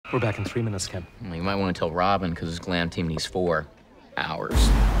We're back in 3 minutes, Ken. Well, you might want to tell Robin, because his glam team needs 4 hours.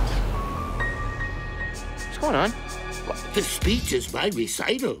 What's going on? His speech is my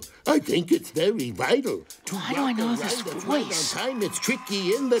recital. I think it's very vital. Why do I know this voice? On time, it's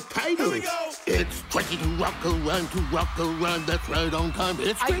tricky in the title. It's tricky to rock around. That's right on time.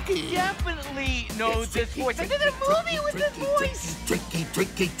 It's tricky. I definitely know this voice. I did a movie with this voice. Tricky.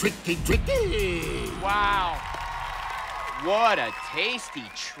 Wow. What a tasty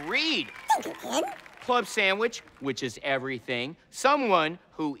treat. Thank you, Ken. Club sandwich, which is everything. Someone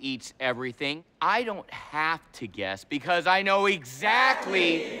who eats everything. I don't have to guess because I know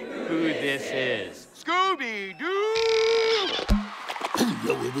exactly who this is. Scooby-Doo!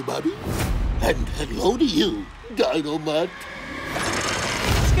 Hello, everybody. And hello to you, Dynamite.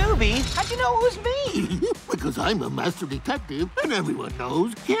 Scooby, how'd you know it was me? Because I'm a master detective, and everyone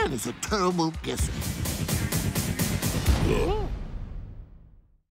knows Ken is a terrible guesser.